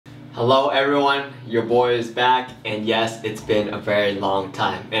Hello everyone, your boy is back, and yes, it's been a very long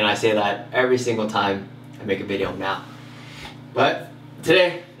time, and I say that every single time I make a video now. But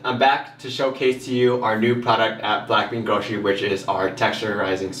today, I'm back to showcase to you our new product at Black Bean Grocery, which is our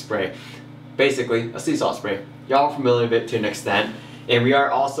Texturizing spray. Basically, a sea salt spray. Y'all are familiar with it to an extent, and we are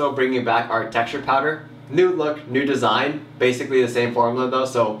also bringing back our texture powder. New look, new design, basically the same formula though,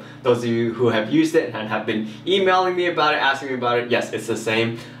 so those of you who have used it and have been emailing me about it, asking me about it, yes, it's the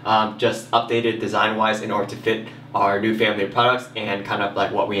same, just updated design wise in order to fit our new family of products and kind of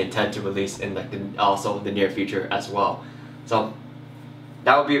like what we intend to release in like also the near future as well. So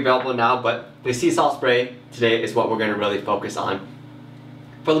that will be available now, but the sea salt spray today is what we're going to really focus on.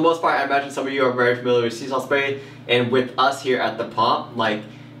 For the most part, I imagine some of you are very familiar with sea salt spray, and with us here at the Pomp, like,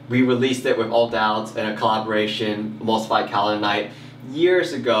 we released it with Old Downs in a collaboration, Emulsified Kaolinite,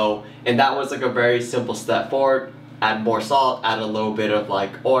 years ago, and that was like a very simple step forward. Add more salt, add a little bit of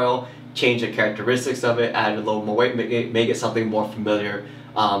like oil, change the characteristics of it, add a little more weight, make it something more familiar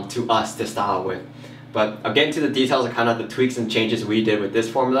to us to style with. But I'll get into the details of kind of the tweaks and changes we did with this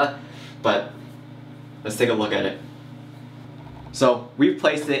formula, but let's take a look at it. So we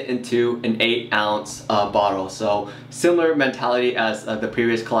placed it into an 8-ounce bottle, so similar mentality as the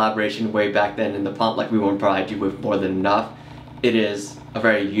previous collaboration way back then in the Pomp, like we won't provide you with more than enough. It is a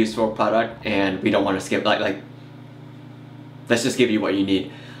very useful product and we don't want to skip, like let's just give you what you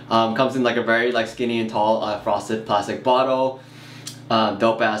need. Comes in like a very like skinny and tall frosted plastic bottle,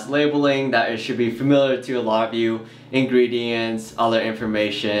 dope ass labeling that it should be familiar to a lot of you, ingredients, other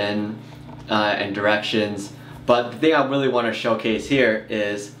information, and directions. But the thing I really want to showcase here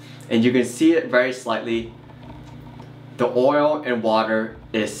is, and you can see it very slightly, the oil and water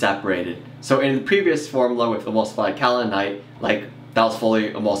is separated. So in the previous formula with Emulsified Kaolinite, like that was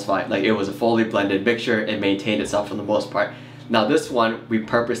fully emulsified, like it was a fully blended mixture, it maintained itself for the most part. Now this one, we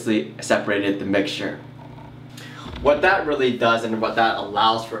purposely separated the mixture. What that really does and what that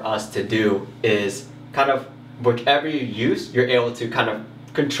allows for us to do is kind of, whichever you use, you're able to kind of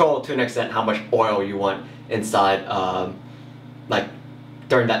control to an extent how much oil you want inside like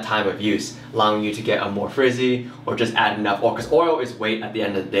during that time of use, allowing you to get a more frizzy or just add enough oil, because oil is weight at the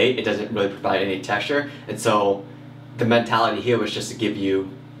end of the day. It doesn't really provide any texture, and so the mentality here was just to give you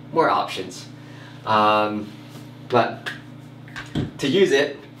more options. But to use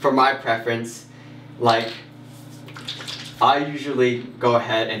it, for my preference, like I usually go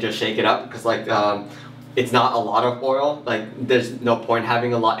ahead and just shake it up, because like it's not a lot of oil, like there's no point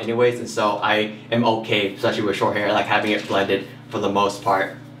having a lot anyways, and so I am okay, especially with short hair, like having it blended for the most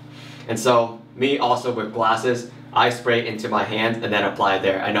part. And so me also with glasses, I spray into my hands and then apply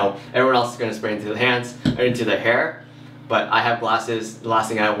there. I know everyone else is going to spray into the hands or into their hair, but I have glasses. The last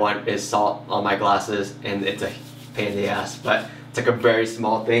thing I want is salt on my glasses, and it's a pain in the ass, but it's like a very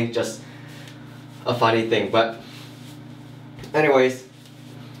small thing, just a funny thing. But anyways,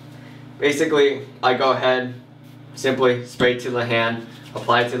 basically, I go ahead, simply spray to the hand,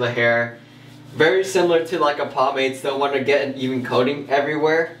 apply to the hair. Very similar to like a pomade, still want to get an even coating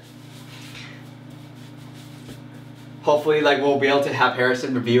everywhere. Hopefully, like we'll be able to have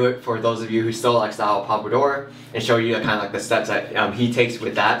Harrison review it for those of you who still like style pompadour and show you kind of like the steps that he takes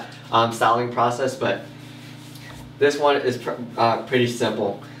with that styling process. But this one is pretty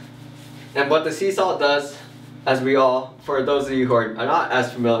simple. And what the sea salt does, as we all, for those of you who are not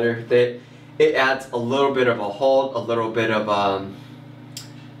as familiar with it, it adds a little bit of a hold, a little bit of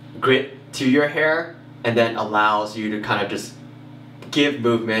grit to your hair, and then allows you to kind of just give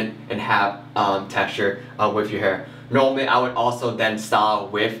movement and have texture with your hair. Normally I would also then style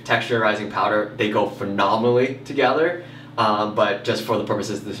with texturizing powder. They go phenomenally together, but just for the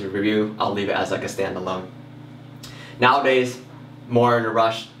purposes of this review, I'll leave it as like a standalone. Nowadays, more in a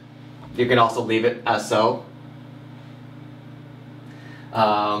rush, you can also leave it as so.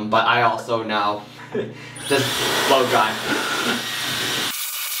 But I also now just blow dry.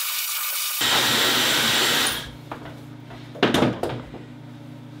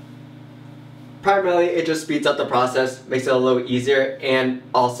 Primarily, it just speeds up the process, makes it a little easier, and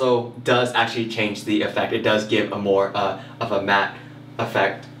also does actually change the effect. It does give a more of a matte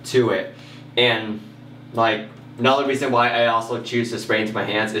effect to it. And like another reason why I also choose to spray into my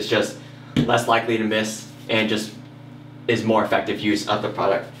hands is just less likely to miss and just is more effective use of the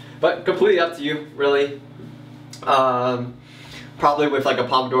product. But completely up to you, really. Probably with like a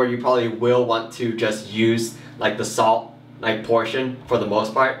pompadour, you probably will want to just use like the salt like portion for the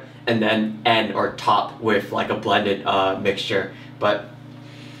most part, and then end or top with like a blended mixture. But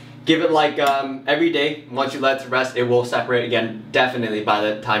give it like every day. Once you let it rest, it will separate again definitely by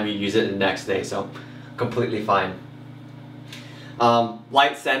the time you use it the next day, so completely fine.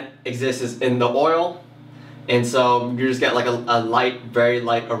 Light scent exists in the oil, and so you just get like a light, very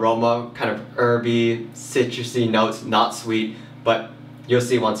light aroma, kind of herby, citrusy notes, not sweet, but you'll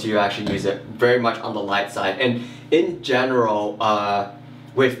see once you actually use it, very much on the light side. And in general,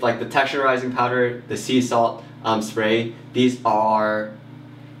 with like the texturizing powder, the sea salt spray, these are,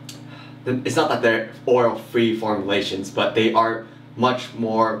 it's not that they're oil-free formulations, but they are much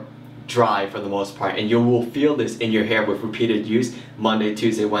more dry for the most part, and you will feel this in your hair with repeated use, Monday,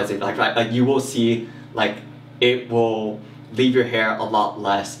 Tuesday, Wednesday, like you will see like it will leave your hair a lot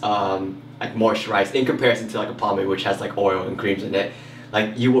less like moisturized in comparison to like a pomade which has like oil and creams in it.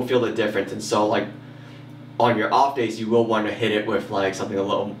 Like you will feel the difference, and so like on your off days you will want to hit it with like something a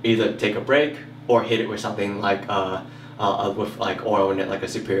little, either take a break or hit it with something like with like oil in it, like a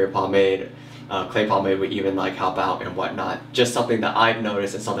superior pomade, clay pomade would even like help out and whatnot. Just something that I've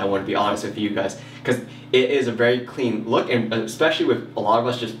noticed and something I want to be honest with you guys, because it is a very clean look, and especially with a lot of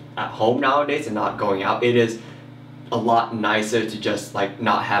us just at home nowadays and not going out, it is a lot nicer to just like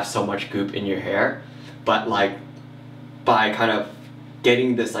not have so much goop in your hair. But like by kind of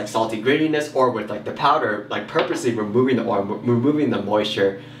getting this like salty grittiness, or with like the powder, like purposely removing the oil, removing the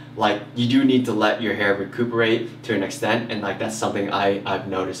moisture, like you do need to let your hair recuperate to an extent, and like that's something I've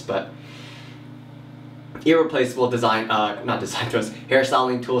noticed. But irreplaceable design, not design tools,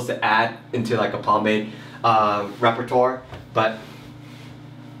 hairstyling tools to add into like a pomade repertoire. But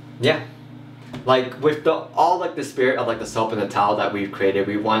yeah, like with all like the spirit of like the soap and the towel that we've created,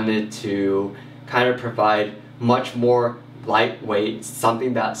 we wanted to kind of provide much more lightweight,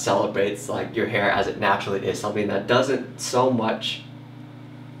 something that celebrates like your hair as it naturally is, something that doesn't so much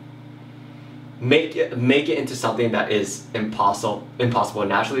make it into something that is impossible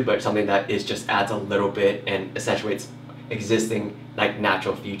naturally, but something that is just adds a little bit and accentuates existing like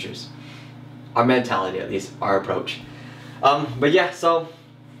natural features. Our mentality, at least, our approach. But yeah, so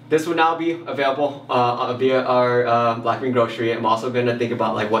this will now be available via our Black Green Grocery. I'm also going to think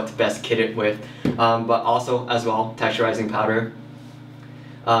about like what to best kit it with, but also as well texturizing powder.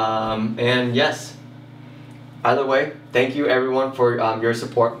 And yes, either way, thank you everyone for your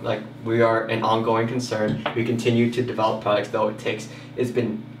support. Like, we are an ongoing concern. We continue to develop products, though it's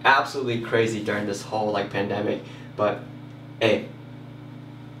been absolutely crazy during this whole like pandemic, but hey,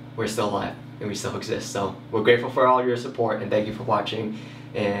 we're still alive and we still exist. So we're grateful for all your support, and thank you for watching.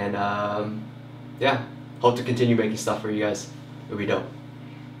 And yeah, hope to continue making stuff for you guys. It'll be dope.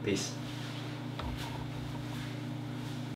 Peace.